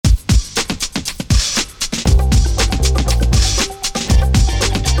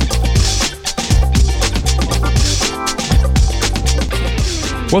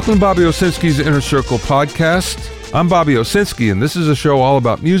Welcome to Bobby Owsinski's Inner Circle podcast. I'm Bobby Owsinski, and this is a show all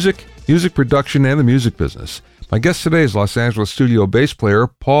about music, music production, and the music business. My guest today is Los Angeles studio bass player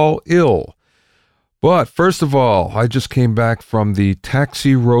Paul Ill. But first of all, I just came back from the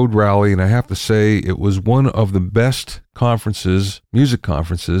Taxi Road Rally, and I have to say it was one of the best conferences, music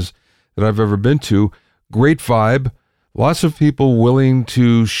conferences, that I've ever been to. Great vibe. Lots of people willing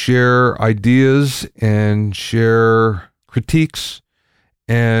to share ideas and share critiques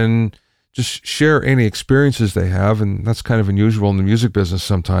and just share any experiences they have, and that's kind of unusual in the music business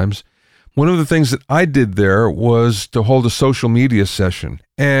sometimes. One of the things that I did there was to hold a social media session,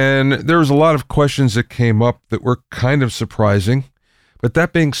 and there was a lot of questions that came up that were kind of surprising. But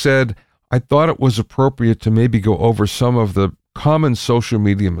that being said, I thought it was appropriate to maybe go over some of the common social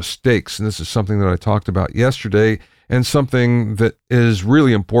media mistakes, and this is something that I talked about yesterday, and something that is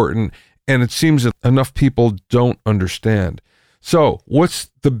really important, and it seems that enough people don't understand. So, what's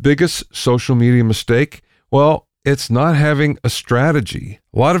the biggest social media mistake? Well, it's not having a strategy.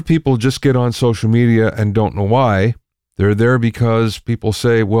 A lot of people just get on social media and don't know why. They're there because people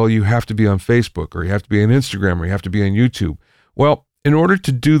say, well, you have to be on Facebook, or you have to be on Instagram, or you have to be on YouTube. Well, in order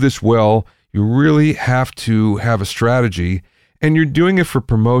to do this well, you really have to have a strategy, and you're doing it for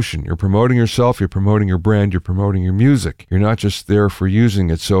promotion. You're promoting yourself, you're promoting your brand, you're promoting your music. You're not just there for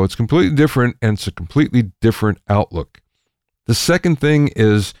using it. So it's completely different, and it's a completely different outlook. The second thing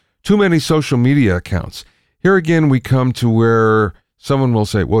is too many social media accounts. Here again, we come to where someone will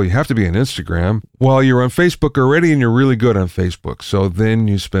say, well, you have to be on Instagram. Well, you're on Facebook already and you're really good on Facebook. So then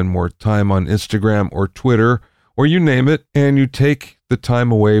you spend more time on Instagram or Twitter or you name it, and you take the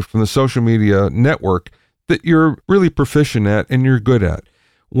time away from the social media network that you're really proficient at and you're good at.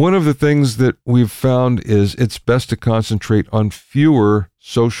 One of the things that we've found is it's best to concentrate on fewer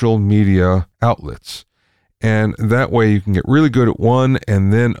social media outlets. And that way you can get really good at one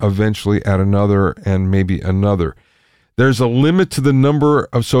and then eventually at another and maybe another. There's a limit to the number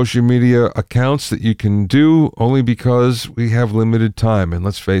of social media accounts that you can do only because we have limited time. And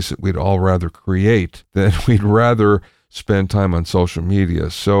let's face it, we'd all rather create than we'd rather spend time on social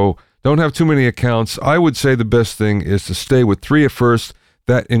media. So don't have too many accounts. I would say the best thing is to stay with 3 at first.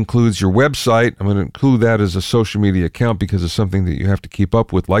 That includes your website. I'm going to include that as a social media account because it's something that you have to keep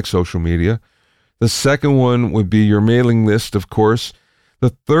up with, like social media. The second one would be your mailing list, of course. The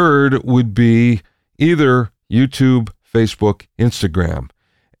third would be either YouTube, Facebook, Instagram.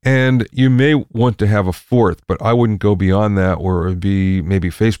 And you may want to have a fourth, but I wouldn't go beyond that, or it would be maybe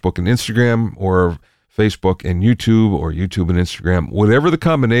Facebook and Instagram, or Facebook and YouTube, or YouTube and Instagram. Whatever the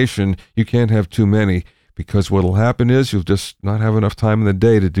combination, you can't have too many, because what will happen is you'll just not have enough time in the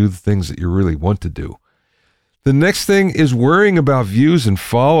day to do the things that you really want to do. The next thing is worrying about views and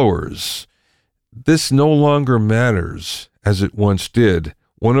followers. This no longer matters as it once did.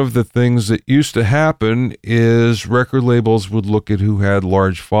 One of the things that used to happen is record labels would look at who had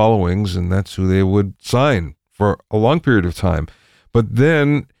large followings, and that's who they would sign for a long period of time. But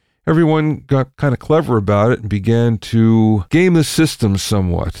then everyone got kind of clever about it and began to game the system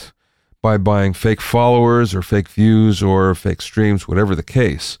somewhat by buying fake followers or fake views or fake streams, whatever the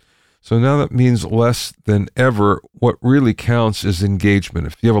case. So now that means less than ever. What really counts is engagement.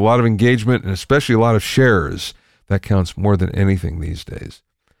 If you have a lot of engagement and especially a lot of shares, that counts more than anything these days.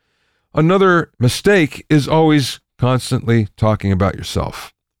 Another mistake is always constantly talking about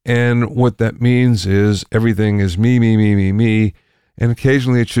yourself. And what that means is everything is me, me, me, me, me. And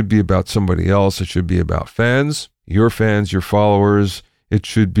occasionally it should be about somebody else. It should be about fans, your followers. It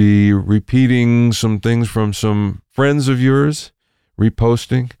should be repeating some things from some friends of yours,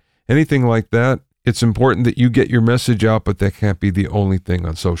 reposting. Anything like that. It's important that you get your message out, but that can't be the only thing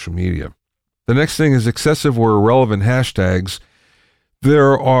on social media. The next thing is excessive or irrelevant hashtags.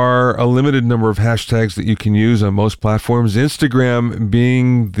 There are a limited number of hashtags that you can use on most platforms, Instagram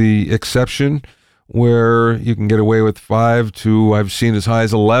being the exception, where you can get away with 5 to, I've seen as high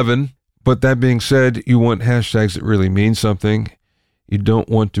as 11. But that being said, you want hashtags that really mean something. You don't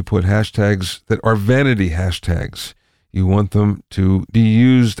want to put hashtags that are vanity hashtags. You want them to be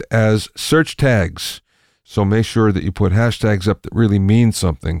used as search tags. So make sure that you put hashtags up that really mean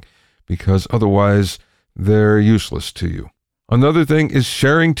something, because otherwise they're useless to you. Another thing is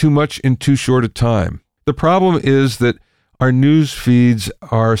sharing too much in too short a time. The problem is that our news feeds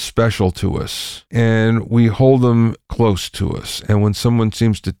are special to us, and we hold them close to us. And when someone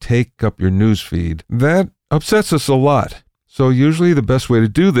seems to take up your news feed, that upsets us a lot. So usually the best way to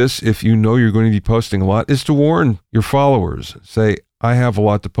do this, if you know you're going to be posting a lot, is to warn your followers. Say, I have a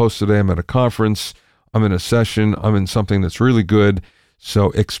lot to post today. I'm at a conference. I'm in a session. I'm in something that's really good. So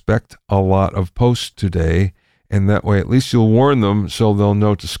expect a lot of posts today. And that way, at least you'll warn them so they'll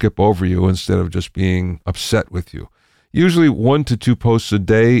know to skip over you instead of just being upset with you. Usually 1 to 2 posts a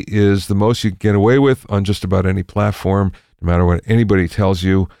day is the most you can get away with on just about any platform, no matter what anybody tells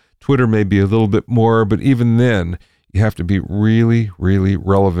you. Twitter may be a little bit more, but even then, you have to be really, really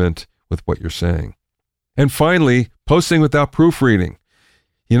relevant with what you're saying. And finally, posting without proofreading.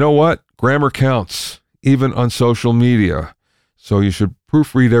 You know what? Grammar counts, even on social media. So you should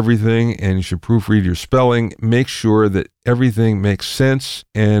proofread everything, and you should proofread your spelling. Make sure that everything makes sense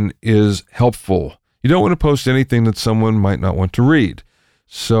and is helpful. You don't want to post anything that someone might not want to read.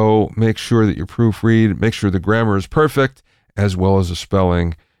 So make sure that you proofread, make sure the grammar is perfect, as well as the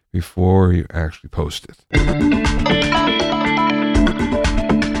spelling, before you actually post it.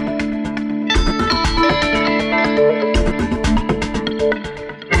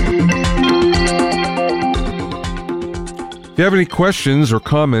 If you have any questions or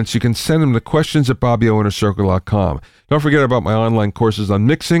comments, you can send them to questions@bobbioinnercircle.com. Don't forget about my online courses on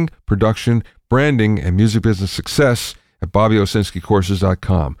mixing, production, branding, and music business success at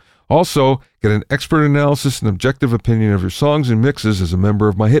bobbiosinskicourses.com. Also, get an expert analysis and objective opinion of your songs and mixes as a member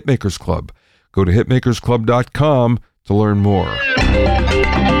of my Hitmakers Club. Go to hitmakersclub.com to learn more.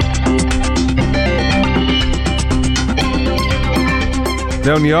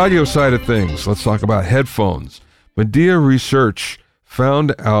 Now, on the audio side of things, let's talk about headphones. Medea Research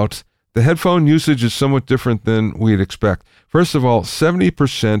found out the headphone usage is somewhat different than we'd expect. First of all,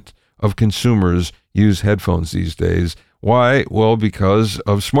 70% of consumers use headphones these days. Why? Well, because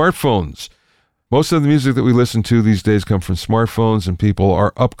of smartphones. Most of the music that we listen to these days come from smartphones, and people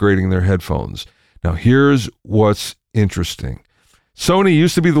are upgrading their headphones. Now, here's what's interesting. Sony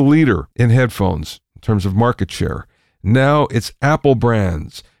used to be the leader in headphones in terms of market share. Now it's Apple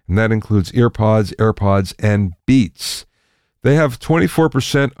brands, and that includes EarPods, AirPods, and Beats. They have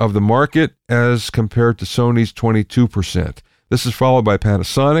 24% of the market as compared to Sony's 22%. This is followed by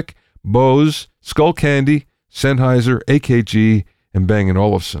Panasonic, Bose, Skullcandy, Sennheiser, AKG, and Bang &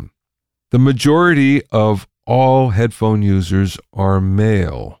 Olufsen. The majority of all headphone users are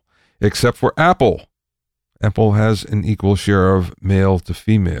male, except for Apple. Apple has an equal share of male to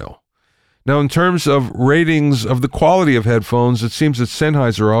female. Now, in terms of ratings of the quality of headphones, it seems that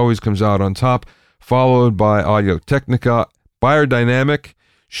Sennheiser always comes out on top, followed by Audio-Technica, Beyerdynamic,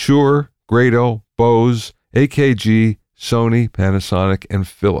 Shure, Grado, Bose, AKG, Sony, Panasonic, and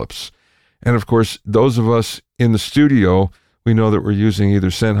Philips. And of course, those of us in the studio, we know that we're using either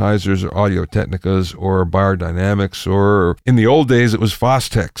Sennheisers or Audio-Technicas or Beyerdynamics, or in the old days, it was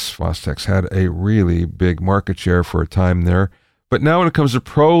Fostex. Fostex had a really big market share for a time there. But now when it comes to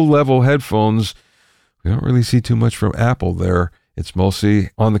pro-level headphones, we don't really see too much from Apple there. It's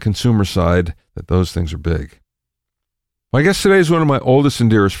mostly on the consumer side that those things are big. My guest today is one of my oldest and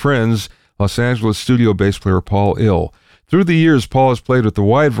dearest friends, Los Angeles studio bass player Paul Ill. Through the years, Paul has played with a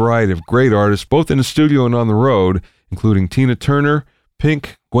wide variety of great artists, both in the studio and on the road, including Tina Turner,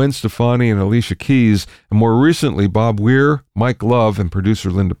 Pink, Gwen Stefani, and Alicia Keys, and more recently Bob Weir, Mike Love, and producer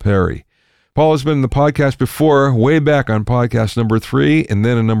Linda Perry. Paul has been in the podcast before, way back on podcast number 3 and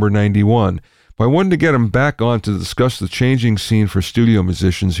then in number 91. But I wanted to get him back on to discuss the changing scene for studio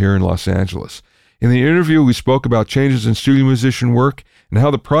musicians here in Los Angeles. In the interview, we spoke about changes in studio musician work and how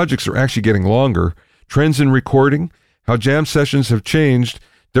the projects are actually getting longer, trends in recording, how jam sessions have changed,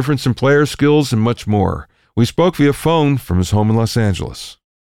 difference in player skills, and much more. We spoke via phone from his home in Los Angeles.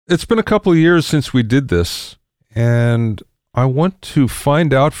 It's been a couple of years since we did this, and I want to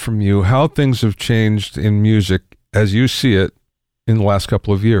find out from you how things have changed in music as you see it in the last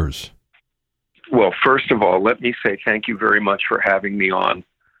couple of years. Well, first of all, let me say thank you very much for having me on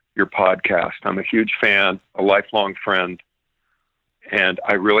your podcast. I'm a huge fan, a lifelong friend, and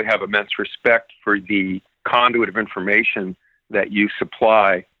I really have immense respect for the conduit of information that you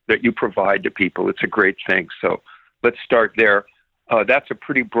supply, that you provide to people. It's a great thing. So let's start there. That's a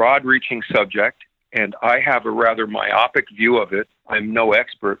pretty broad-reaching subject, and I have a rather myopic view of it. I'm no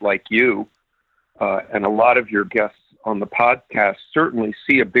expert like you, and a lot of your guests on the podcast certainly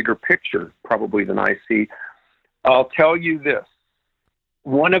see a bigger picture probably than I see. I'll tell you this.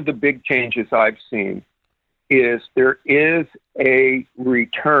 One of the big changes I've seen is there is a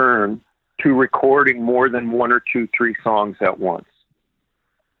return to recording more than 1 or 2, 3 songs at once.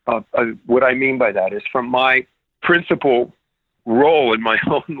 What I mean by that is from my principal role in my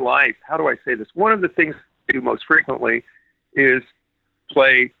own life, how do I say this? One of the things I do most frequently is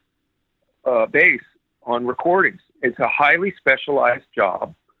play bass on recordings. It's a highly specialized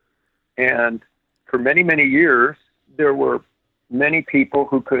job. And for many, many years, there were many people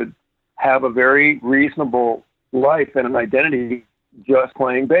who could have a very reasonable life and an identity just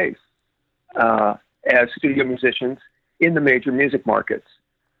playing bass. as studio musicians in the major music markets.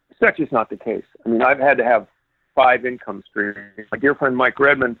 Such is not the case. I mean, I've had to have 5 income streams. My dear friend Mike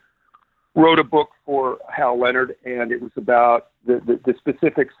Redman wrote a book for Hal Leonard, and it was about the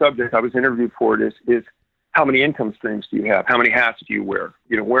specific subject I was interviewed for. It is how many income streams do you have? How many hats do you wear?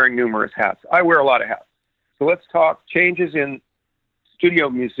 You know, wearing numerous hats. I wear a lot of hats. So let's talk changes in studio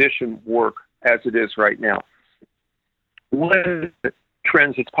musician work as it is right now. One of the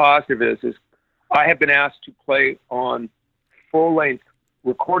trends that's positive is I have been asked to play on full-length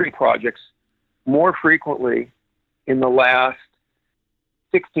recording projects more frequently in the last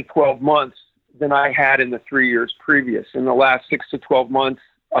 6 to 12 months than I had in the 3 years previous. In the last 6 to 12 months,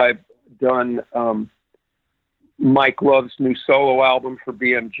 I've done Mike Love's new solo album for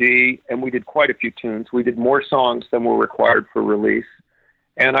BMG, and we did quite a few tunes. We did more songs than were required for release.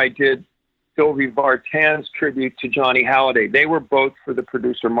 And I did Sylvie Vartan's tribute to Johnny Halliday. They were both for the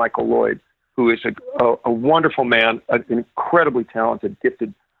producer Michael Lloyd, who is a wonderful man, an incredibly talented,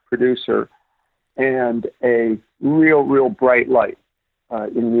 gifted producer, and a real bright light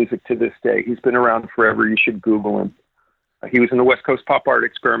in music to this day. He's been around forever. You should Google him. He was in the West Coast Pop Art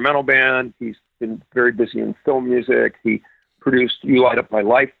Experimental Band. He's been very busy in film music. He produced You Light Up My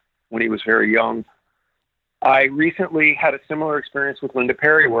Life when he was very young. I recently had a similar experience with Linda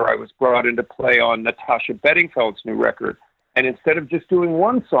Perry, where I was brought in to play on Natasha Bedingfeld's new record. And instead of just doing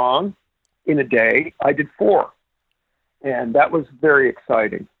one song in a day, I did 4. And that was very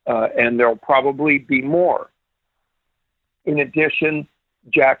exciting. And there'll probably be more. In addition,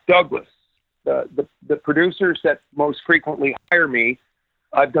 Jack Douglas, the producers that most frequently hire me,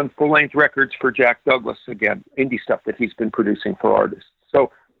 I've done full-length records for Jack Douglas, again, indie stuff that he's been producing for artists.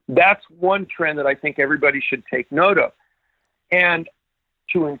 So that's one trend that I think everybody should take note of. And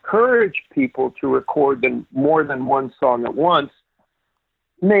to encourage people to record more than one song at once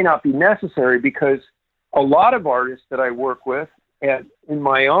may not be necessary, because a lot of artists that I work with, and in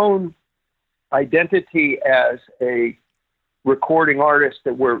my own identity as a recording artist,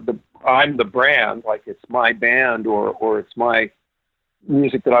 that I'm the brand, like it's my band or it's my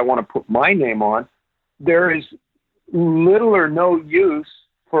music that I want to put my name on, there is little or no use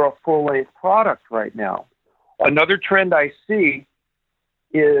for a full-length product right now. Another trend I see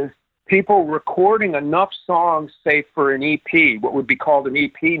is people recording enough songs, say for an EP, what would be called an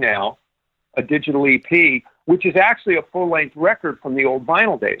EP now, a digital EP, which is actually a full-length record from the old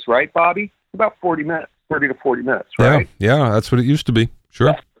vinyl days, right, Bobby? About 30 to 40 minutes, right? Yeah, that's what it used to be. Sure.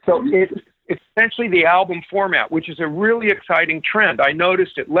 Yeah. So it's essentially the album format, which is a really exciting trend. I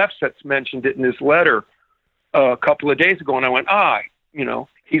noticed it. Lefsetz mentioned it in his letter a couple of days ago, and I went,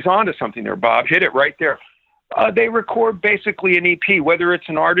 he's onto something there, Bob. Hit it right there. They record basically an EP, whether it's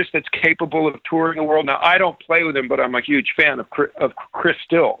an artist that's capable of touring the world. Now, I don't play with him, but I'm a huge fan of Chris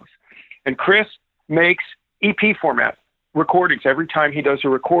Stills. And Chris makes EP format recordings every time he does a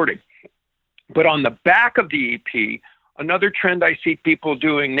recording. But on the back of the EP, another trend I see people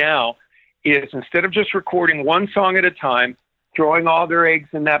doing now is, instead of just recording one song at a time, throwing all their eggs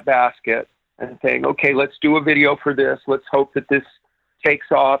in that basket and saying, okay, let's do a video for this. Let's hope that this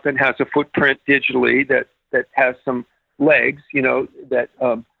takes off and has a footprint digitally that has some legs, that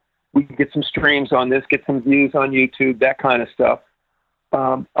we can get some streams on this, get some views on YouTube, that kind of stuff.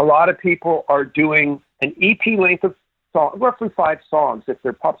 A lot of people are doing an EP length of song, roughly 5 songs if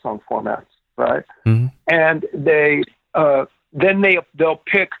they're pop song formats, right? Mm-hmm. And they'll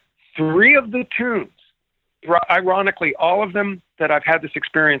pick 3 of the tunes. Ironically, all of them that I've had this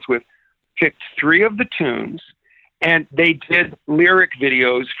experience with picked 3 of the tunes, and they did lyric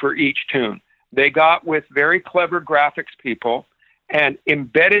videos for each tune. They got with very clever graphics people and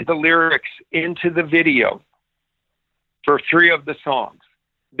embedded the lyrics into the video for 3 of the songs.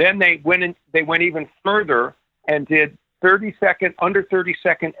 Then they went even further and did under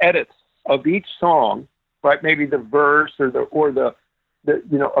 30-second edits of each song, right? Maybe the verse or the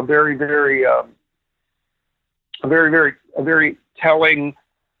a very telling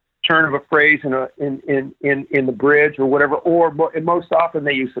turn of a phrase in the bridge or whatever, and most often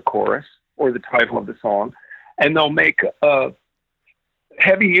they use the chorus or the title of the song, and they'll make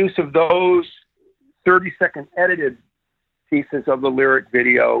heavy use of those 30-second edited pieces of the lyric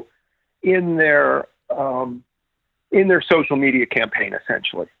video in their social media campaign,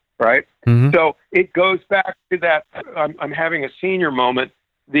 essentially, right? Mm-hmm. So it goes back to that. I'm having a senior moment.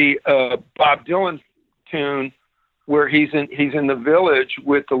 The Bob Dylan tune where he's in the village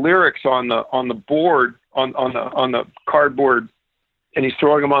with the lyrics on the board on the cardboard, and he's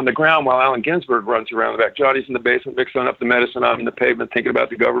throwing them on the ground while Allen Ginsberg runs around the back. Johnny's in the basement mixing up the medicine. I'm in the pavement thinking about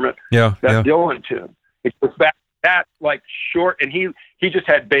the government. Yeah, that Dylan tune. It goes back to that, like, short, and he just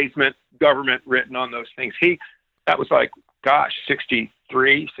had basement government written on those things. That was like, gosh,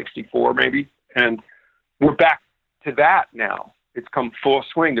 63, 64 maybe. And we're back to that now. It's come full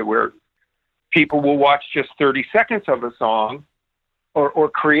swing to where people will watch just 30 seconds of a song or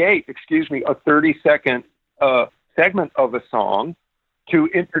create, a 30-second segment of a song to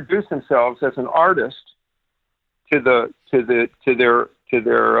introduce themselves as an artist to their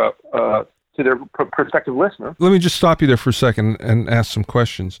prospective listener. Let me just stop you there for a second and ask some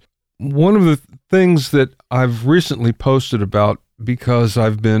questions. One of the things that I've recently posted about, because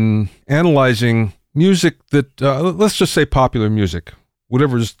I've been analyzing music that, let's just say popular music,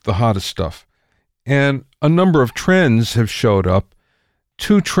 whatever's the hottest stuff, and a number of trends have showed up.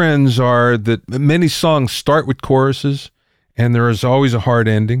 Two trends are that many songs start with choruses, and there is always a hard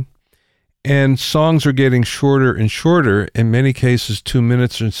ending. And songs are getting shorter and shorter, in many cases 2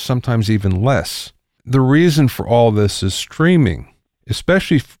 minutes or sometimes even less. The reason for all this is streaming,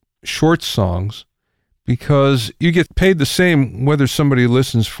 especially short songs, because you get paid the same whether somebody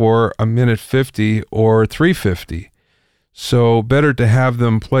listens for 1:50 or 3:50. So better to have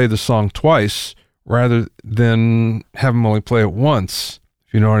them play the song twice rather than have them only play it once,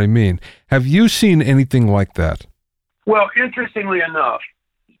 if you know what I mean. Have you seen anything like that? Well, interestingly enough,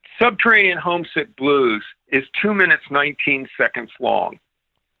 Subterranean Homesick Blues is 2 minutes, 19 seconds long.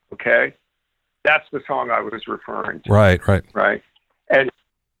 Okay? That's the song I was referring to. Right. And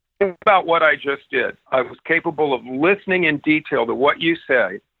think about what I just did. I was capable of listening in detail to what you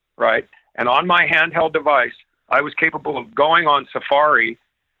say, right? And on my handheld device, I was capable of going on Safari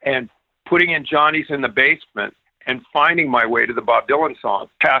and putting in Johnny's in the Basement and finding my way to the Bob Dylan song,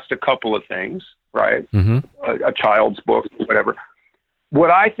 past a couple of things, right? Mm-hmm. A child's book, whatever. What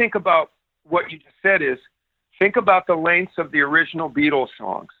I think about what you just said is, think about the lengths of the original Beatles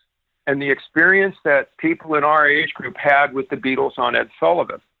songs and the experience that people in our age group had with the Beatles on Ed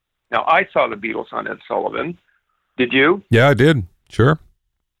Sullivan. Now, I saw the Beatles on Ed Sullivan. Did you? Yeah, I did. Sure.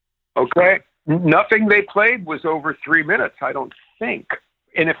 Okay. Nothing they played was over 3 minutes, I don't think.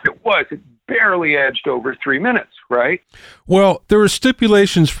 And if it was, it barely edged over 3 minutes, right? Well, there were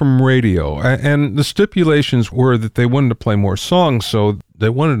stipulations from radio, and the stipulations were that they wanted to play more songs, so they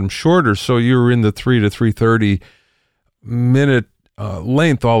wanted them shorter, so you were in the 3 to 3:30 minute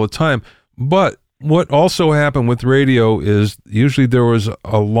length all the time. But what also happened with radio is usually there was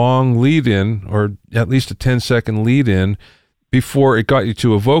a long lead-in, or at least a 10-second lead-in, before it got you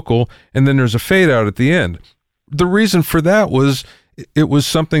to a vocal, and then there's a fade-out at the end. The reason for that was it was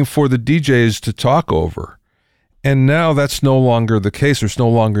something for the DJs to talk over. And now that's no longer the case. It's no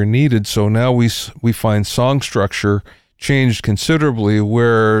longer needed. So now we find song structure changed considerably,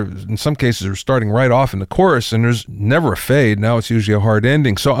 where in some cases we're starting right off in the chorus and there's never a fade. Now it's usually a hard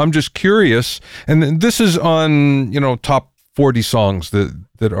ending. So I'm just curious, and this is on, top 40 songs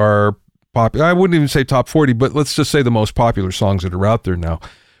that are popular. I wouldn't even say top 40, but let's just say the most popular songs that are out there now.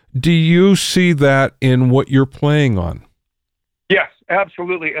 Do you see that in what you're playing on? Yes,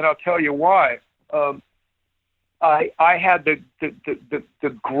 absolutely, and I'll tell you why. I had the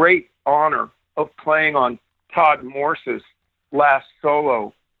great honor of playing on Todd Morse's last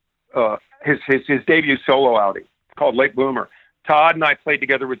solo, his debut solo outing called Late Bloomer. Todd and I played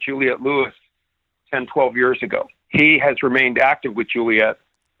together with Juliette Lewis 10, 12 years ago. He has remained active with Juliette,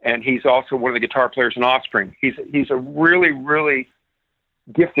 and he's also one of the guitar players in Offspring. He's a really, really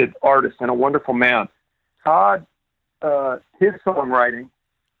gifted artist and a wonderful man. Todd, his songwriting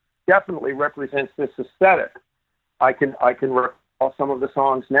definitely represents this aesthetic. I can recall some of the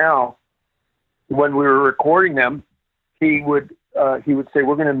songs now. When we were recording them, he would say,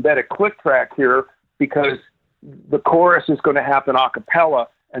 "We're going to embed a click track here because the chorus is going to happen a cappella,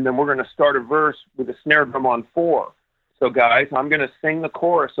 and then we're going to start a verse with a snare drum on 4. So guys, I'm going to sing the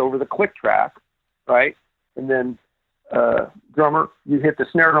chorus over the click track, right? And then drummer, you hit the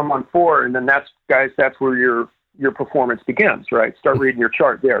snare drum on 4, and then that's where your performance begins, right? Start reading your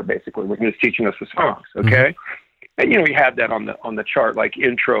chart there, basically, when he was teaching us the songs, okay? Mm-hmm. And, he had that on the chart, like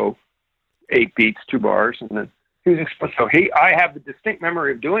intro, 8 beats, 2 bars, and then I have the distinct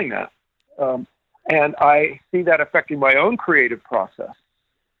memory of doing that. And I see that affecting my own creative process,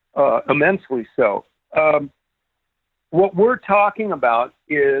 immensely so. What we're talking about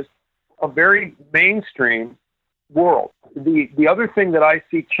is a very mainstream world. The other thing that I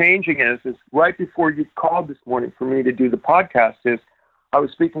see changing is right before you called this morning for me to do the podcast is I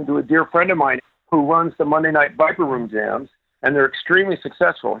was speaking to a dear friend of mine who runs the Monday Night Viper Room Jams, and they're extremely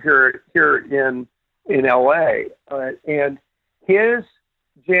successful here in LA. And his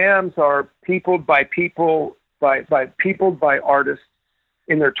jams are peopled by artists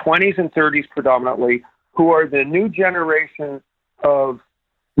in their 20s and 30s predominantly, who are the new generation of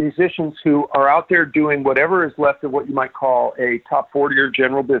musicians who are out there doing whatever is left of what you might call a top 40 or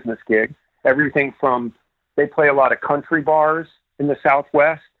general business gig. Everything from, they play a lot of country bars in the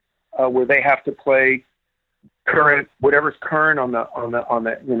Southwest, where they have to play current, whatever's current on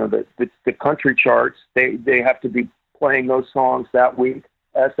the country charts. They have to be playing those songs that week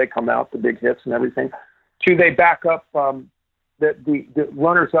as they come out, the big hits and everything. To they back up the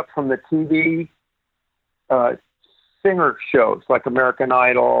runners up from the TV singer shows like American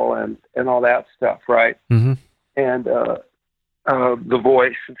Idol and all that stuff, right? Mm-hmm. And The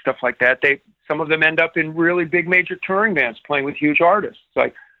Voice and stuff like that. Some of them end up in really big major touring bands playing with huge artists.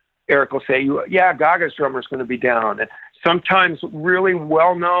 Like Eric will say, Gaga's drummer's going to be down. And sometimes really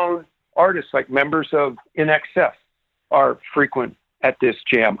well-known artists like members of In Excess are frequent at this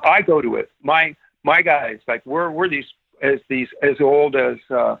jam. I go to it. My guys, like we're as old as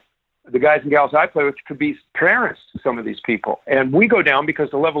the guys and gals I play with could be parents to some of these people. And we go down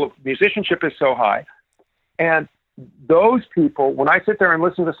because the level of musicianship is so high. And those people, when I sit there and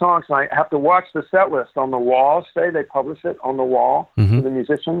listen to the songs, and I have to watch the set list on the wall, they publish it on the wall for the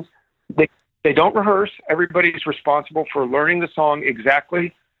musicians. They don't rehearse. Everybody's responsible for learning the song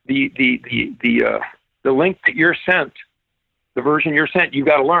exactly. The link that you're sent, the version you're sent, you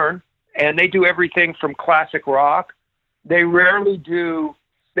got to learn. And they do everything from classic rock. They rarely do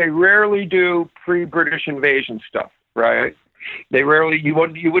pre-British invasion stuff, right? You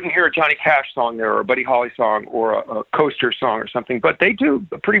wouldn't hear a Johnny Cash song there, or a Buddy Holly song, or a Coaster song or something, but they do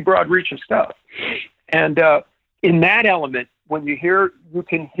a pretty broad reach of stuff. And in that element, you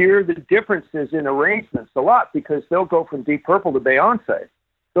can hear the differences in arrangements a lot, because they'll go from Deep Purple to Beyonce.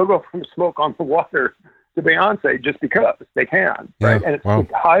 They'll go from Smoke on the Water to Beyonce just because they can, right? And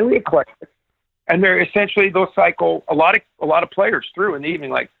it's highly eclectic. And they'll cycle a lot of players through in the evening.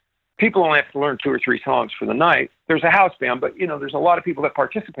 Like, people only have to learn 2 or 3 songs for the night. There's a house band, but there's a lot of people that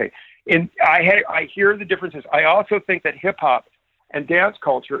participate. I hear the differences. I also think that hip hop and dance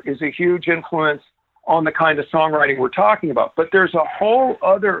culture is a huge influence on the kind of songwriting we're talking about. But there's a whole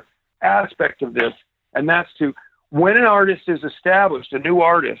other aspect of this, and that's when an artist is established, a new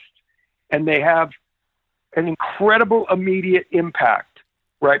artist, and they have an incredible immediate impact,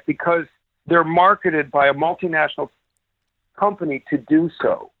 right? Because they're marketed by a multinational company to do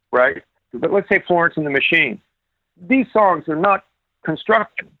so, right? But let's say Florence and the Machine. These songs are not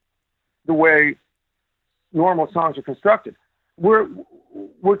constructed the way normal songs are constructed. We're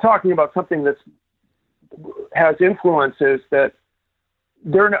talking about something that has influences that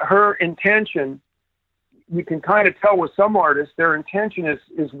her intention. You can kind of tell with some artists, their intention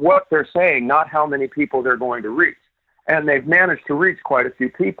is what they're saying, not how many people they're going to reach. And they've managed to reach quite a few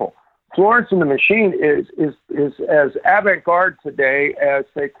people. Florence and the Machine is as avant-garde today as,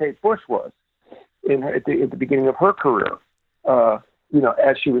 say, Kate Bush was at the beginning of her career,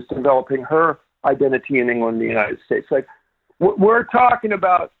 as she was developing her identity in England and the United States. Like, we're talking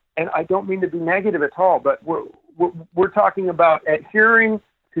about, and I don't mean to be negative at all, but we're talking about adhering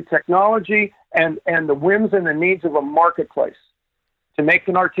to technology and the whims and the needs of a marketplace to make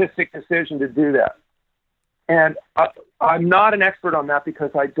an artistic decision to do that. And I'm not an expert on that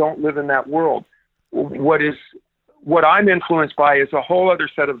because I don't live in that world. What I'm influenced by is a whole other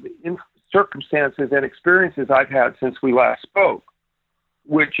set of circumstances and experiences I've had since we last spoke,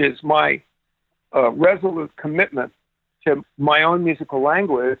 which is my resolute commitment to my own musical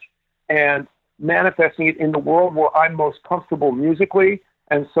language and manifesting it in the world where I'm most comfortable musically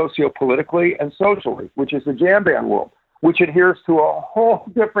and sociopolitically and socially, which is the jam band world, which adheres to a whole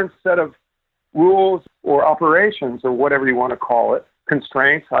different set of rules or operations or whatever you want to call it,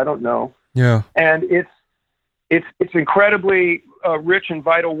 constraints, I don't know. Yeah. And it's incredibly rich and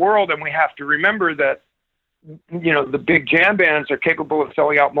vital world, and we have to remember that the big jam bands are capable of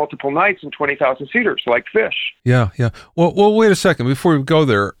selling out multiple nights in 20,000 seaters, like Phish. Yeah. Well, wait a second before we go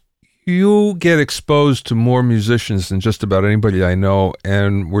there. You get exposed to more musicians than just about anybody I know,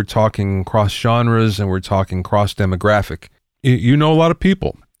 and we're talking cross genres and we're talking cross demographic. You know a lot of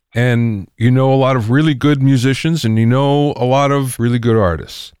people, and you know a lot of really good musicians, and you know a lot of really good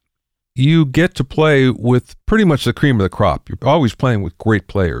artists. You get to play with pretty much the cream of the crop. You're always playing with great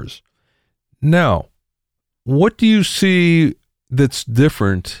players. Now, what do you see that's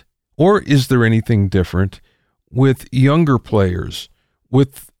different, or is there anything different with younger players,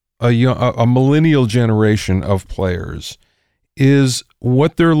 with a millennial generation of players? Is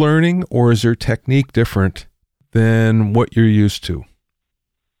what they're learning, or is their technique different than what you're used to?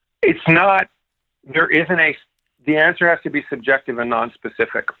 It's not. There isn't the answer has to be subjective and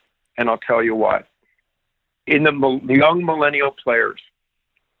non-specific, and I'll tell you why. In the young millennial players,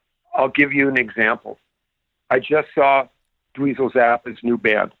 I'll give you an example. I just saw Dweezil Zappa's new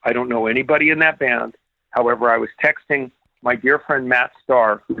band. I don't know anybody in that band. However, I was texting my dear friend Matt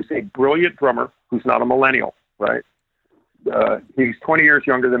Starr, who's a brilliant drummer, who's not a millennial, right? He's 20 years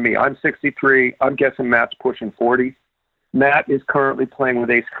younger than me. I'm 63. I'm guessing Matt's pushing 40. Matt is currently playing with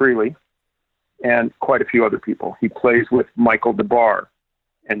Ace Frehley and quite a few other people. He plays with Michael DeBar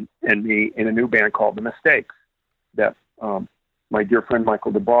and me in a new band called The Mistakes that my dear friend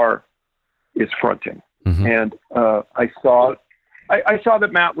Michael DeBar is fronting. Mm-hmm. And I saw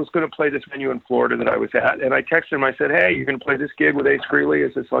that Matt was going to play this venue in Florida that I was at, and I texted him. I said, "Hey, you're going to play this gig with Ace Frehley?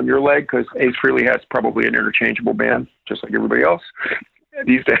 Is this on your leg?" Because Ace Frehley has probably an interchangeable band, just like everybody else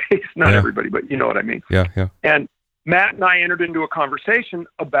these days. Not everybody, but you know what I mean. Yeah. And Matt and I entered into a conversation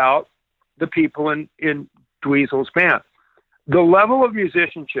about the people in Dweezil's band. The level of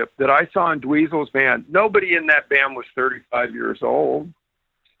musicianship that I saw in Dweezil's band, nobody in that band was 35 years old.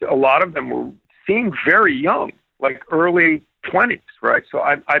 A lot of them seemed very young, like early 20s, right? So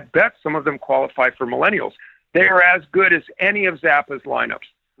I bet some of them qualify for millennials. They are as good as any of Zappa's lineups.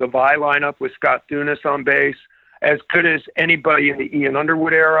 The Vi lineup with Scott Thunes on bass, as good as anybody in the Ian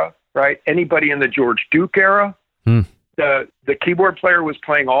Underwood era, right? Anybody in the George Duke era. The keyboard player was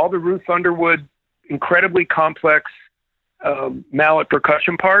playing all the Ruth Underwood incredibly complex mallet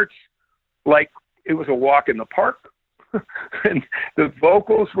percussion parts like it was a walk in the park. And the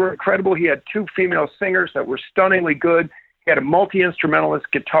vocals were incredible. He had 2 female singers that were stunningly good. He had a multi-instrumentalist,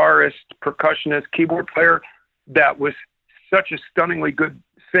 guitarist, percussionist, keyboard player that was such a stunningly good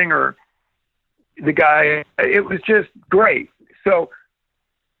singer. The guy, it was just great. So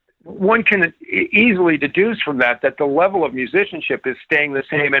one can easily deduce from that the level of musicianship is staying the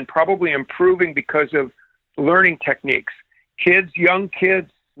same and probably improving because of learning techniques. Young kids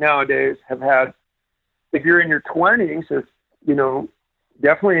nowadays have had, if you're in your 20s,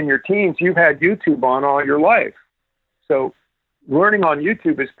 definitely in your teens, you've had YouTube on all your life. So learning on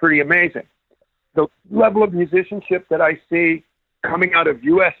YouTube is pretty amazing. The level of musicianship that I see coming out of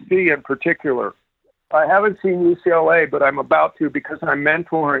USC in particular, I haven't seen UCLA, but I'm about to because I'm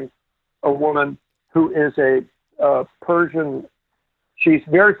mentoring a woman who is a Persian. She's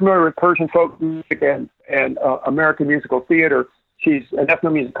very familiar with Persian folk music and American musical theater. She's an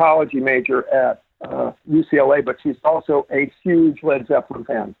ethnomusicology major at UCLA, but she's also a huge Led Zeppelin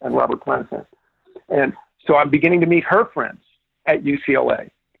fan and Robert Plant fan. And so I'm beginning to meet her friends at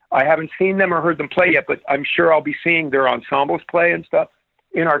UCLA. I haven't seen them or heard them play yet, but I'm sure I'll be seeing their ensembles play and stuff.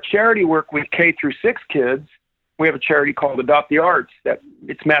 In our charity work with K through 6 kids, we have a charity called Adopt the Arts.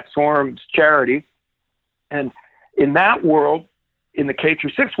 It's Matt Sorum's charity. And in that world, in the K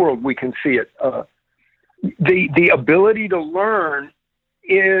through 6 world, we can see it. The ability to learn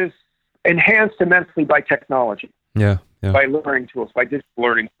is enhanced immensely by technology. Yeah. By learning tools, by digital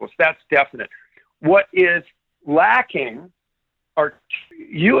learning tools. That's definite. What is lacking are,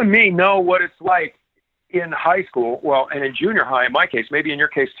 you and me know what it's like in high school, well, and in junior high, in my case, maybe in your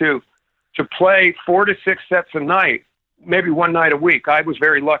case too, to play 4 to 6 sets a night, maybe one night a week. I was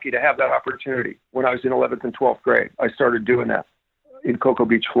very lucky to have that opportunity when I was in 11th and 12th grade. I started doing that in Cocoa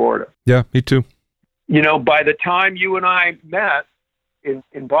Beach, Florida. Yeah, me too. By the time you and I met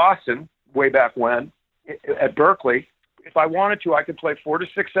in Boston, way back when, at Berkeley, if I wanted to, I could play 4 to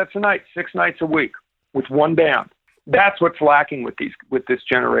 6 sets a night, 6 nights a week with one band. That's what's lacking with this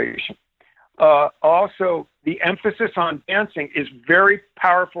generation. Also, the emphasis on dancing is very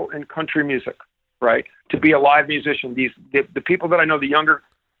powerful in country music, right? To be a live musician, the people that I know, the younger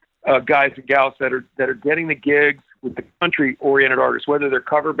guys and gals that are getting the gigs with the country-oriented artists, whether they're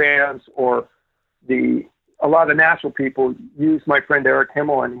cover bands or a lot of the national people use my friend Eric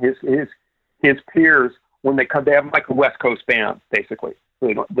Himmel and his peers when they come. They have like a West Coast band, basically.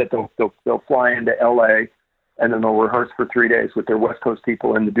 They'll fly into LA and then they'll rehearse for 3 days with their West Coast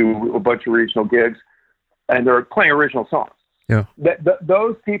people and do a bunch of regional gigs, and they're playing original songs. Yeah.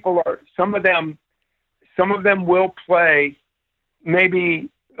 Those people are, some of them will play maybe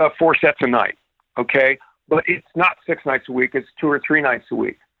 4 sets a night, okay? But it's not 6 nights a week. It's 2 or 3 nights a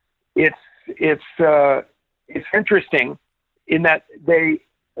week. It's interesting in that the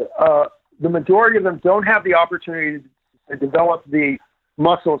majority of them don't have the opportunity to develop the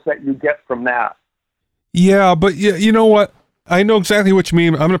muscles that you get from that. Yeah, but you know what? I know exactly what you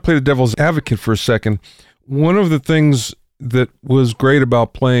mean. I'm going to play the devil's advocate for a second. One of the things that was great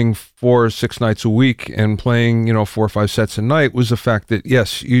about playing 4 or 6 nights a week and playing, 4 or 5 sets a night was the fact that,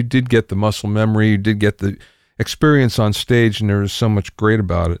 yes, you did get the muscle memory, you did get the experience on stage, and there was so much great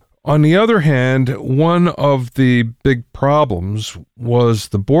about it. On the other hand, one of the big problems was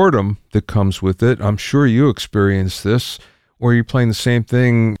the boredom that comes with it. I'm sure you experienced this, where you're playing the same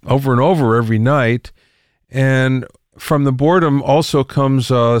thing over and over every night. And from the boredom also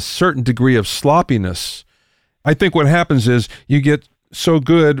comes a certain degree of sloppiness. I think what happens is you get so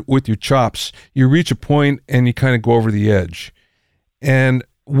good with your chops, you reach a point and you kind of go over the edge. And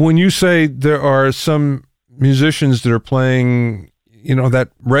when you say there are some musicians that are playing, that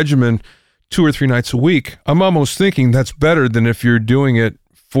regimen 2 or 3 nights a week, I'm almost thinking that's better than if you're doing it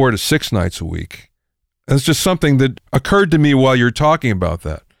 4 to 6 nights a week. That's just something that occurred to me while you're talking about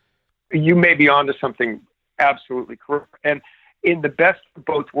that. You may be onto something absolutely correct. And in the best of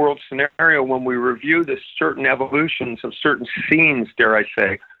both worlds scenario, when we review the certain evolutions of certain scenes, dare I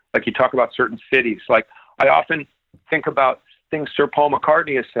say, like you talk about certain cities, like I often think about things Sir Paul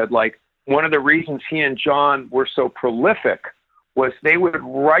McCartney has said, like one of the reasons he and John were so prolific was they would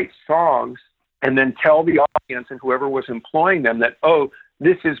write songs and then tell the audience and whoever was employing them that, oh,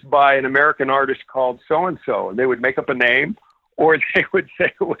 this is by an American artist called so-and-so. And they would make up a name, or they would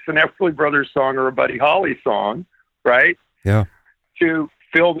say it was an Everly Brothers song or a Buddy Holly song, right? Yeah. To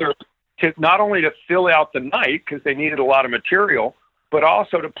not only to fill out the night because they needed a lot of material, but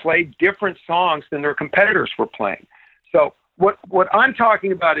also to play different songs than their competitors were playing. So what I'm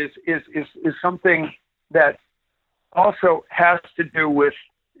talking about is something that also has to do with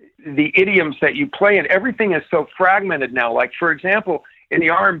the idioms that you play, and everything is so fragmented now. Like, for example, in the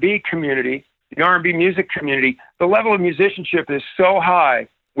R&B community, the R&B music community, the level of musicianship is so high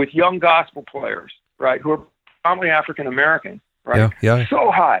with young gospel players, right, who are predominantly African American, right? Yeah.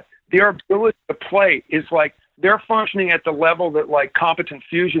 So high. Their ability to play is like they're functioning at the level that like competent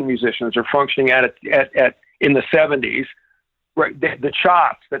fusion musicians are functioning at in the 70s, right? The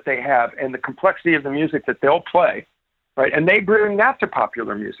chops that they have and the complexity of the music that they'll play, right? And they bring that to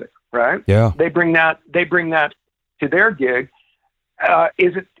popular music, right? Yeah. They bring that to their gig.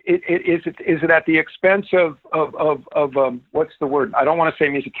 Is it at the expense of what's the word? I don't want to say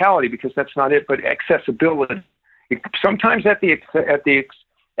musicality because that's not it, but accessibility. Sometimes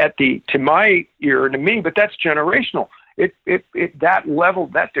to my ear and to me, but that's generational. That level,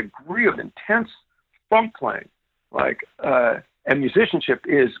 that degree of intense funk playing, and musicianship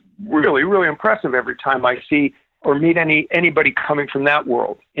is really, really impressive every time I see or meet anybody coming from that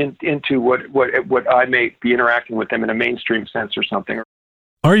world into what I may be interacting with them in a mainstream sense or something.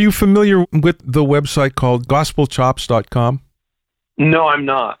 Are you familiar with the website called gospelchops.com? No, I'm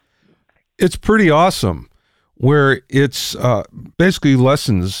not. It's pretty awesome, where it's basically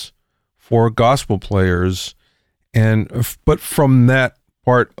lessons for gospel players, but from that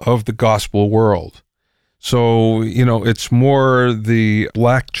part of the gospel world. So, it's more the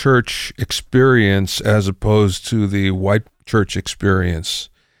black church experience as opposed to the white church experience.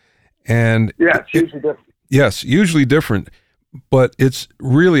 And yeah, it's usually different. Yes, usually different, but it's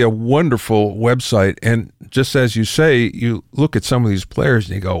really a wonderful website. And just as you say, you look at some of these players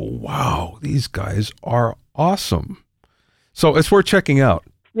and you go, wow, these guys are awesome. So it's worth checking out.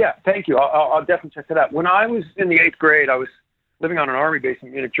 Yeah, thank you. I'll definitely check that out. When I was in the 8th grade, I was living on an army base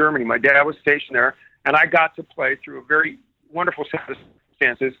in Munich, Germany. My dad was stationed there, and I got to play through a very wonderful set of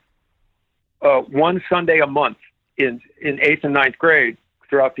circumstances one Sunday a month in 8th and 9th grade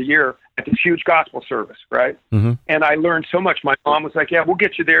throughout the year at this huge gospel service, right? Mm-hmm. And I learned so much. My mom was like, yeah, we'll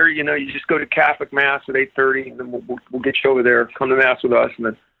get you there. You just go to Catholic Mass at 8:30, and then we'll get you over there. Come to Mass with us, and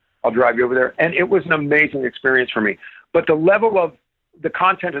then I'll drive you over there. And it was an amazing experience for me. But the level of the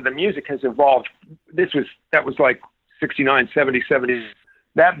content of the music has evolved. That was like 69, 70, 70.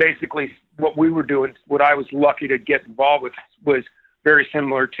 That basically, what we were doing, what I was lucky to get involved with, was very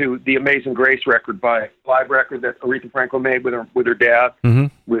similar to the Amazing Grace record, live record that Aretha Franklin made with her dad. Mm-hmm.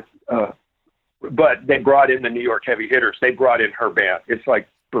 But they brought in the New York heavy hitters. They brought in her band. It's like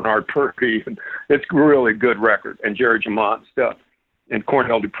Bernard Purdy, and it's a really good record, and Jerry Jamont stuff, and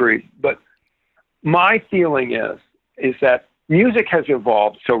Cornell Dupree. But my feeling is that music has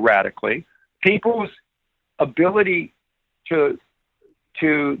evolved so radically. People's ability to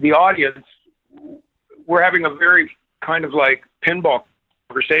the audience, we're having a very kind of like pinball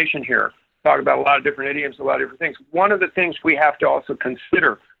conversation here, talking about a lot of different idioms, a lot of different things. One of the things we have to also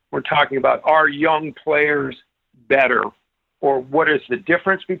consider, we're talking about, are young players better, or what is the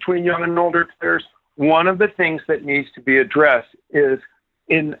difference between young and older players? One of the things that needs to be addressed is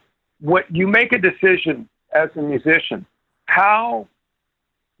in what you make a decision as a musician, how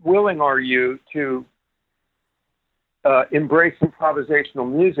willing are you to embrace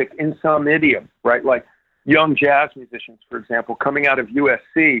improvisational music in some idiom, right? Like young jazz musicians, for example, coming out of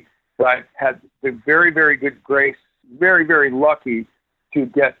USC, I've had the very, very good grace, very, very lucky to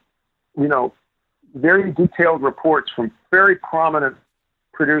get, very detailed reports from very prominent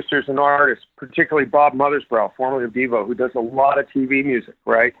producers and artists, particularly Bob Mothersbaugh, formerly of Devo, who does a lot of TV music,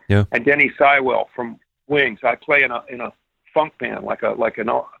 right? Yeah. And Denny Sywell from Wings. I play in a funk band, like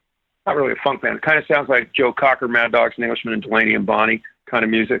not really a funk band. It kind of sounds like Joe Cocker, Mad Dogs, and Englishmen, and Delaney and Bonnie kind of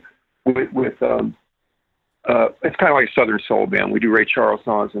music. It's kind of like a Southern soul band. We do Ray Charles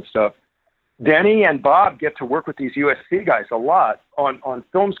songs and stuff. Denny and Bob get to work with these USC guys a lot on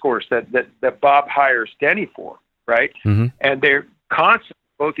film scores that Bob hires Denny for, right? Mm-hmm. And they're constantly,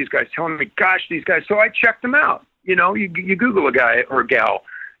 both these guys telling me, gosh, these guys, so I checked them out. You know, you Google a guy or a gal,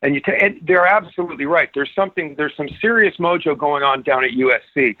 and and they're absolutely right. There's some serious mojo going on down at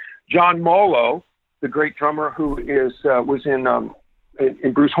USC. John Molo, the great drummer who was in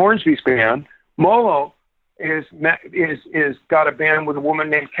Bruce Hornsby's band, Molo is got a band with a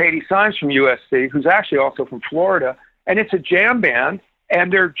woman named Katie Symes from USC, who's actually also from Florida, and it's a jam band.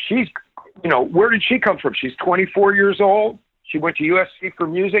 And she's, you know, where did she come from? She's 24 years old. She went to USC for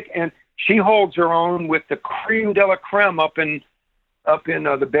music, and she holds her own with the creme de la creme up in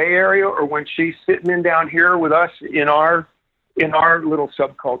the Bay Area, or when she's sitting in down here with us in our little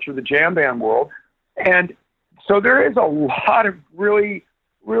subculture, the jam band world. And so there is a lot of really,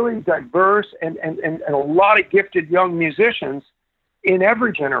 really diverse and a lot of gifted young musicians in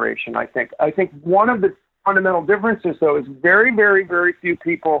every generation, I think. I think one of the fundamental differences, though, is very, very, very few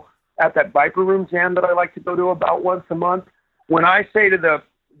people at that Viper Room jam that I like to go to about once a month. When I say to the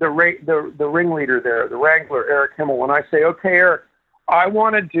ringleader there, the wrangler, Eric Himmel, when I say, okay, Eric, I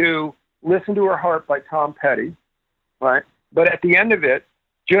want to do Listen to Her Heart by Tom Petty, right? But at the end of it,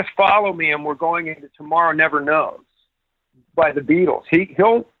 just follow me, and we're going into Tomorrow Never Knows by the Beatles.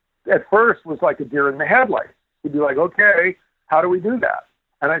 He'll at first was like a deer in the headlights. He'd be like, okay, how do we do that?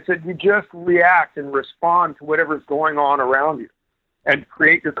 And I said, you just react and respond to whatever's going on around you and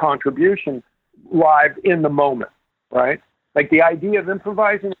create your contribution live in the moment, right? Like the idea of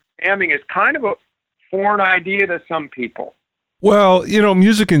improvising and jamming is kind of a foreign idea to some people. Well, you know,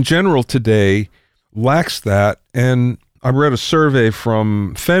 music in general today lacks that. And I read a survey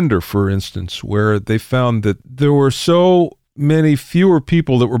from Fender, for instance, where they found that there were so many fewer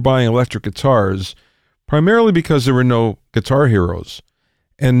people that were buying electric guitars, primarily because there were no guitar heroes,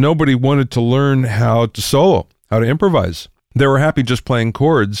 and nobody wanted to learn how to solo, how to improvise. They were happy just playing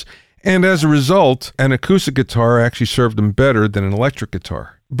chords, and as a result, an acoustic guitar actually served them better than an electric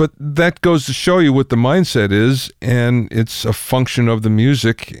guitar. But that goes to show you what the mindset is, and it's a function of the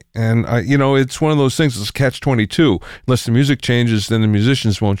music. And, it's one of those things, it's catch-22. Unless the music changes, then the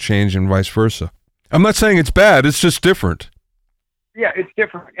musicians won't change, and vice versa. I'm not saying it's bad, it's just different. Yeah, it's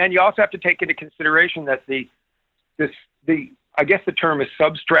different. And you also have to take into consideration that I guess the term is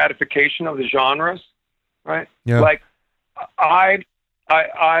substratification of the genres, right? Yeah. Like, I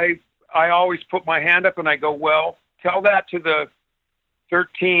always put my hand up and I go, well, tell that to the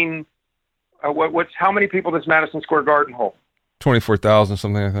 13, how many people does Madison Square Garden hold? 24,000,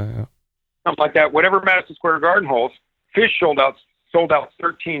 something like that, yeah. Something like that. Whatever Madison Square Garden holds, Phish sold out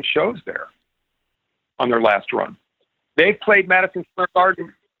 13 shows there on their last run. They played Madison Square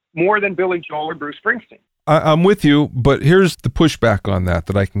Garden more than Billy Joel or Bruce Springsteen. I'm with you, but here's the pushback on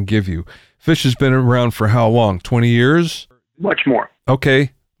that I can give you. Phish has been around for how long? 20 years? Much more.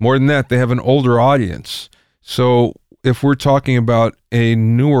 Okay, more than that. They have an older audience. So if we're talking about a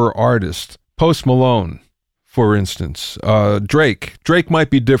newer artist, Post Malone, for instance, Drake might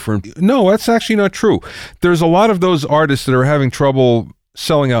be different. No, that's actually not true. There's a lot of those artists that are having trouble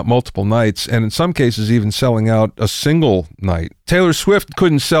selling out multiple nights, and in some cases even selling out a single night. Taylor Swift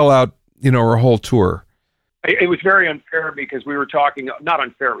couldn't sell out, her whole tour. It was very unfair because we were talking, not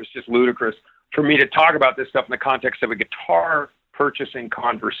unfair, it was just ludicrous for me to talk about this stuff in the context of a guitar purchasing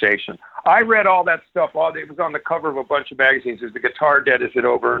conversation. I read all that stuff. It was on the cover of a bunch of magazines. Is the guitar dead? Is it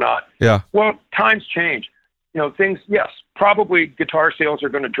over or not? Yeah. Well, times change. Things, yes, probably guitar sales are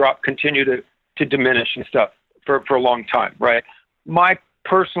going to continue to diminish and stuff for a long time, right? My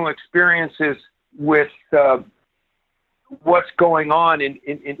personal experiences with what's going on in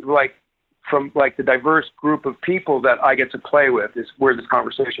from the diverse group of people that I get to play with is where this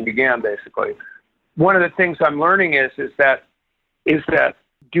conversation began, basically. One of the things I'm learning is that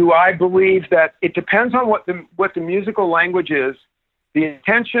do I believe that it depends on what the musical language is, the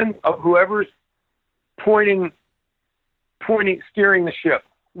intention of whoever's steering the ship.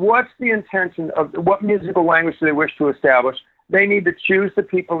 What's the intention of what musical language do they wish to establish? They need to choose the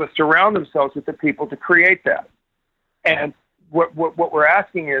people to surround themselves with the people to create that. And what we're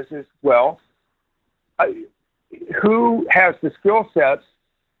asking is who has the skill sets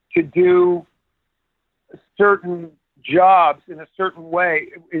to do certain jobs in a certain way?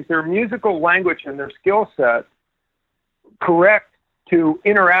 Is their musical language and their skill set correct to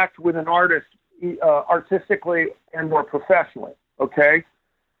interact with an artist artistically and more professionally? Okay.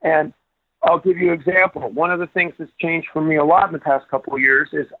 And I'll give you an example. One of the things that's changed for me a lot in the past couple of years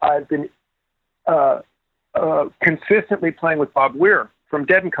is I've been consistently playing with Bob Weir from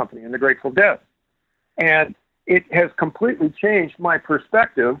Dead and Company and the Grateful Dead. And it has completely changed my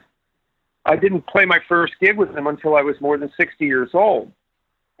perspective. I didn't play my first gig with him until I was more than 60 years old.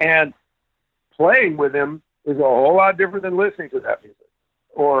 And playing with him is a whole lot different than listening to that music.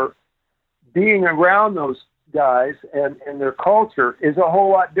 Or being around those guys and their culture is a whole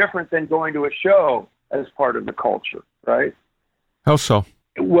lot different than going to a show as part of the culture, right? How so?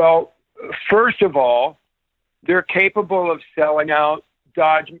 Well, first of all, they're capable of selling out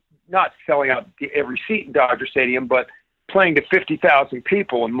not selling out every seat in Dodger Stadium, but playing to 50,000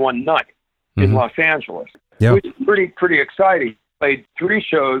 people in one night in Los Angeles, which is pretty exciting. Played 3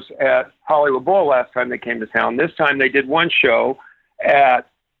 shows at Hollywood Bowl last time they came to town. This time they did 1 show at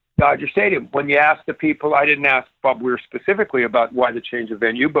Dodger Stadium. When you ask the people, I didn't ask Bob Weir specifically about why the change of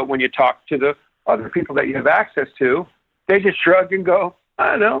venue, but when you talk to the other people that you have access to, they just shrug and go,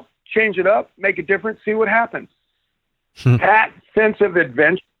 I don't know, change it up, make a difference, see what happens. That sense of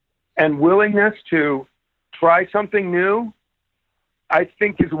adventure and willingness to try something new, I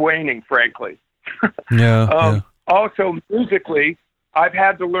think is waning, frankly. Also, musically, I've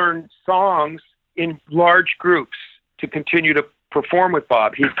had to learn songs in large groups to continue to perform with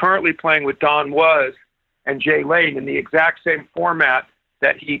Bob. He's currently playing with Don Was and Jay Lane in the exact same format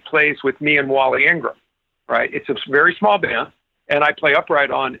that he plays with me and Wally Ingram, right? It's a very small band, and I play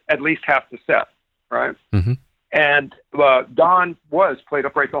upright on at least half the set, right? And Don Was played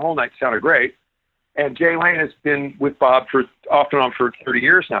upright the whole night, sounded great. And Jay Lane has been with Bob off and on for 30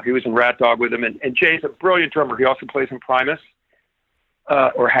 years now. He was in Rat Dog with him. And Jay's a brilliant drummer. He also plays in Primus,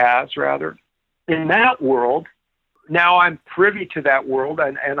 or has, rather. In that world, now I'm privy to that world,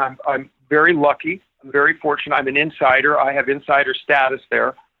 and I'm very lucky. I'm very fortunate. I'm an insider. I have insider status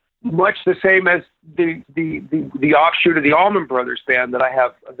there. Much the same as the offshoot of the Allman Brothers band that I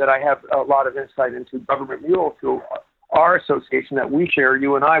have a lot of insight into, Government Mule, through our association that we share,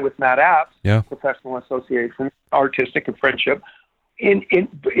 you and I, with Matt Apps, professional association, artistic and friendship. In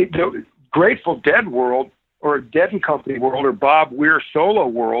the Grateful Dead world, or Dead and Company world, or Bob Weir solo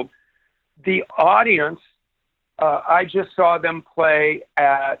world, the audience, I just saw them play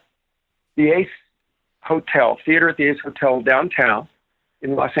at the Ace Hotel, theater at the Ace Hotel downtown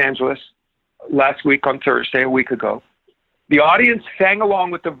in Los Angeles last week on Thursday, a week ago. The audience sang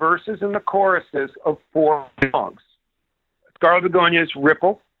along with the verses and the choruses of 4 songs. Scarlet Begonia's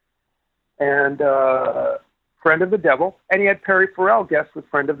Ripple and Friend of the Devil, and he had Perry Farrell guest with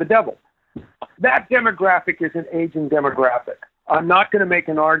Friend of the Devil. That demographic is an aging demographic. I'm not going to make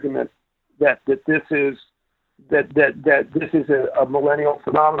an argument that this is a millennial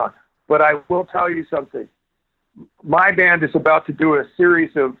phenomenon, but I will tell you something. My band is about to do a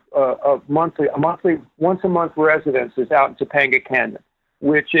series of monthly, once a month residences out in Topanga Canyon,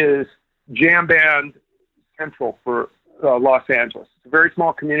 which is jam band central for Los Angeles. It's a very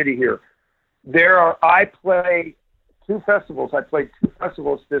small community here. I play 2 festivals. I played 2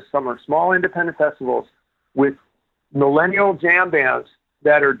 festivals this summer, small independent festivals with millennial jam bands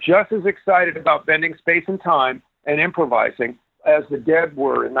that are just as excited about bending space and time and improvising as the Dead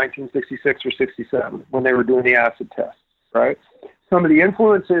were in 1966 or 67 when they were doing the acid tests, right? Some of the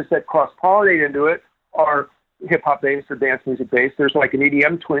influences that cross-pollinate into it are hip-hop based or dance music based. There's like an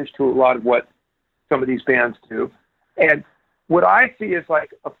EDM twinge to a lot of what some of these bands do. And what I see is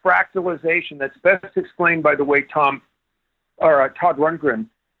like a fractalization that's best explained by the way Todd Rundgren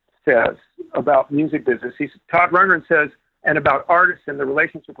says about music business. Todd Rundgren says, and about artists and the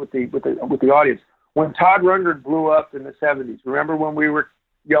relationship with the audience. When Todd Rundgren blew up in the 70s, remember when we were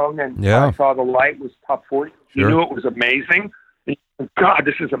young and I Saw the Light was top 40? He knew it was amazing. God,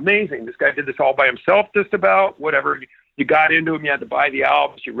 this is amazing. This guy did this all by himself, just about. Whatever. You got into him, you had to buy the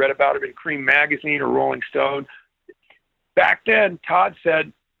albums. You read about him in Cream Magazine or Rolling Stone. Back then, Todd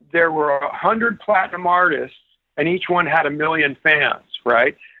said there were 100 platinum artists, and each one had 1 million fans,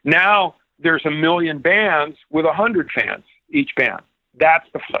 right? Now, there's 1 million bands with 100 fans, each band. That's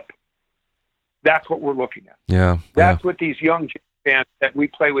the flip. That's what we're looking at. That's what these young bands that we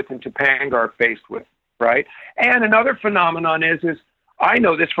play with in Topanga are faced with, right? And another phenomenon is I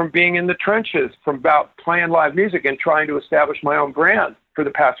know this from being in the trenches, from about playing live music and trying to establish my own brand for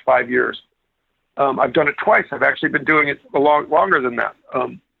the past 5 years. I've done it twice. I've actually been doing it a lot longer than that.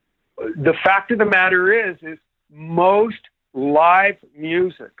 The fact of the matter is most live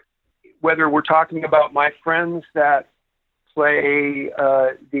music, whether we're talking about my friends that play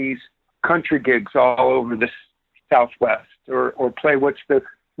these country gigs all over the Southwest, or play what's the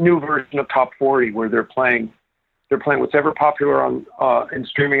new version of Top 40 where they're playing They're playing what's ever popular on and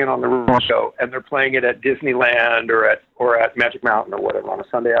streaming it on the radio show, and they're playing it at Disneyland or at Magic Mountain or whatever on a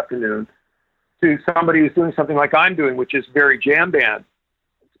Sunday afternoon, to somebody who's doing something like I'm doing, which is very jam band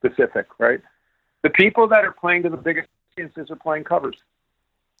specific, right? The people that are playing to the biggest audiences are playing covers.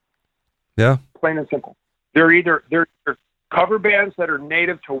 Yeah. Plain and simple. They're either cover bands that are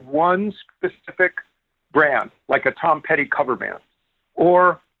native to one specific brand, like a Tom Petty cover band,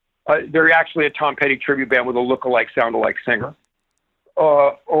 or they're actually a Tom Petty tribute band with a look-alike, sound-alike singer,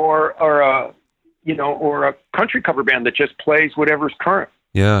 or a country cover band that just plays whatever's current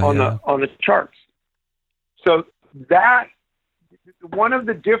on the charts. So that one of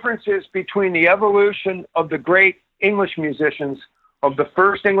the differences between the evolution of the great English musicians of the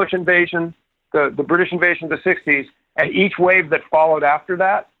first English invasion, the British invasion of the 60s, and each wave that followed after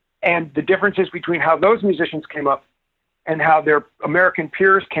that, and the differences between how those musicians came up and how their American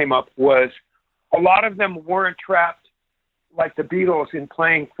peers came up, was a lot of them weren't trapped like the Beatles in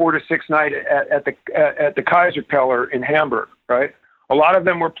playing 4 to 6 night at the Kaiserkeller in Hamburg, right? A lot of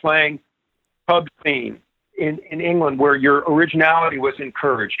them were playing pub scene in England where your originality was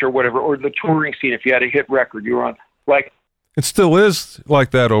encouraged or whatever, or the touring scene. If you had a hit record, you were on, like, it still is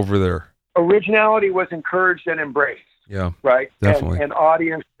like that over there. Originality was encouraged and embraced. Yeah, right. Definitely. And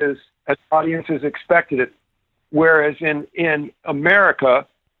audiences expected it. Whereas in America,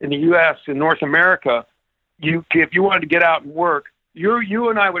 in the U.S., in North America, if you wanted to get out and work, you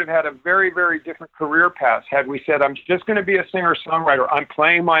and I would have had a very, very different career path had we said, I'm just going to be a singer-songwriter. I'm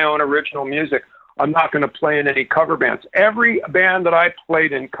playing my own original music. I'm not going to play in any cover bands. Every band that I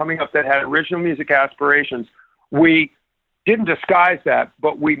played in coming up that had original music aspirations, we didn't disguise that,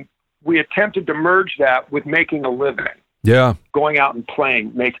 but we attempted to merge that with making a living. Yeah. Going out and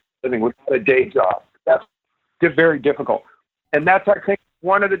playing, making a living without a day job. That's very difficult. And that's, I think,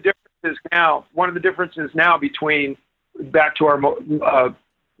 one of the differences now between, back to our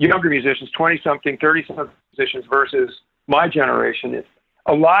younger musicians, 20-something, 30-something musicians versus my generation, is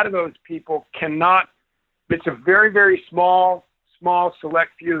a lot of those people cannot, it's a very, very small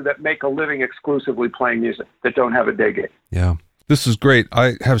select few that make a living exclusively playing music, that don't have a day gig. Yeah. This is great.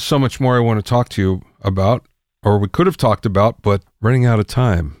 I have so much more I want to talk to you about, or we could have talked about, but running out of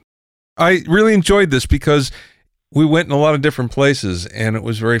time. I really enjoyed this because we went in a lot of different places, and it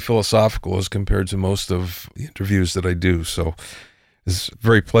was very philosophical as compared to most of the interviews that I do. So it's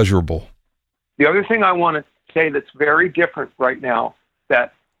very pleasurable. The other thing I want to say that's very different right now,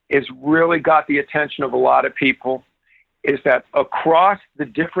 that has really got the attention of a lot of people, is that across the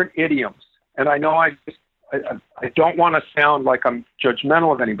different idioms, and I know I don't want to sound like I'm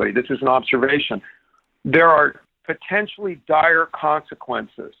judgmental of anybody. This is an observation. There are potentially dire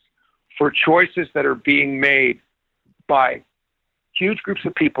consequences for choices that are being made by huge groups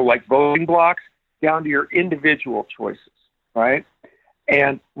of people, like voting blocks, down to your individual choices, right?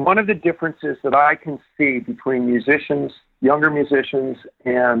 And one of the differences that I can see between musicians, younger musicians,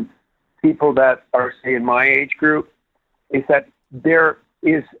 and people that are, say, in my age group, is that there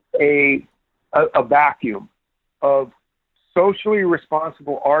is a vacuum of socially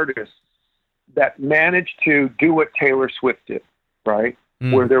responsible artists that manage to do what Taylor Swift did, right?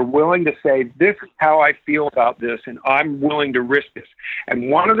 Where they're willing to say, this is how I feel about this, and I'm willing to risk this.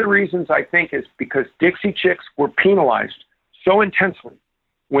 And one of the reasons, I think, is because Dixie Chicks were penalized so intensely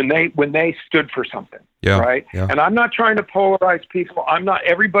when they stood for something, right? Yeah. And I'm not trying to polarize people.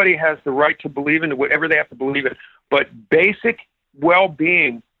 Everybody has the right to believe in whatever they have to believe in, but basic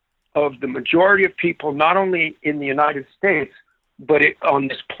well-being of the majority of people, not only in the United States, but on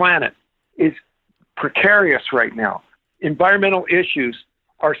this planet, is precarious right now. Environmental issues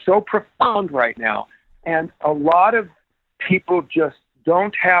are so profound right now, and a lot of people just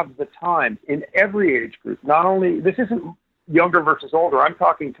don't have the time in every age group. Not only, this isn't younger versus older, I'm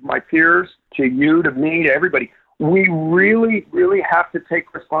talking to my peers, to you, to me, to everybody. We really, really have to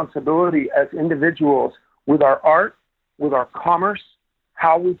take responsibility as individuals with our art, with our commerce,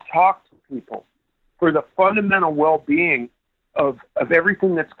 how we talk to people, for the fundamental well-being of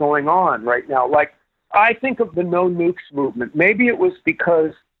everything that's going on right now. Like, I think of the No Nukes movement. Maybe it was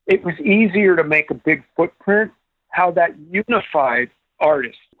because it was easier to make a big footprint, how that unified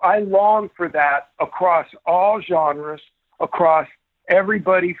artists. I long for that across all genres, across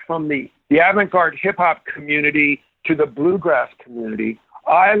everybody from the avant-garde hip-hop community to the bluegrass community.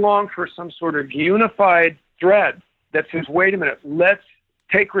 I long for some sort of unified thread that says, wait a minute, let's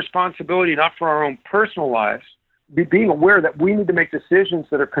take responsibility not for our own personal lives, being aware that we need to make decisions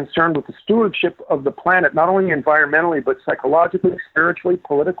that are concerned with the stewardship of the planet, not only environmentally, but psychologically, spiritually,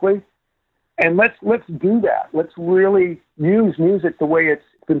 politically. And let's do that. Let's really use music the way it's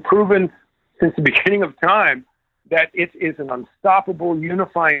been proven since the beginning of time that it is an unstoppable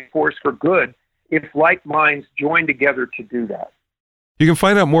unifying force for good if like minds join together to do that. You can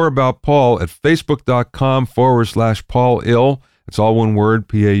find out more about Paul at facebook.com/Paul Ill. It's all one word,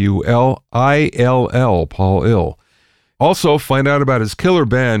 Paulill, Paul Ill. Also, find out about his killer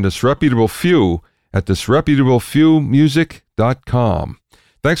band, Disreputable Few, at disreputableFewmusic.com.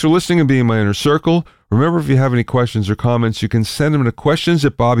 Thanks for listening and being in my inner circle. Remember, if you have any questions or comments, you can send them to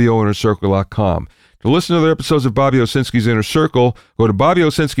questions@BobbyOInnerCircle.com. To listen to other episodes of Bobby Owsinski's Inner Circle, go to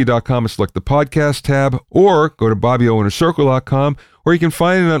BobbyOwsinski.com and select the podcast tab, or go to BobbyOInnerCircle.com, or you can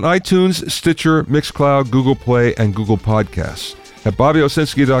find it on iTunes, Stitcher, Mixcloud, Google Play, and Google Podcasts. At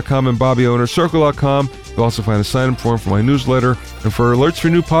BobbyOwsinski.com and BobbyOInnerCircle.com, you'll also find a sign-up form for my newsletter and for alerts for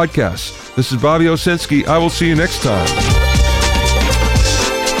new podcasts. This is Bobby Owsinski. I will see you next time.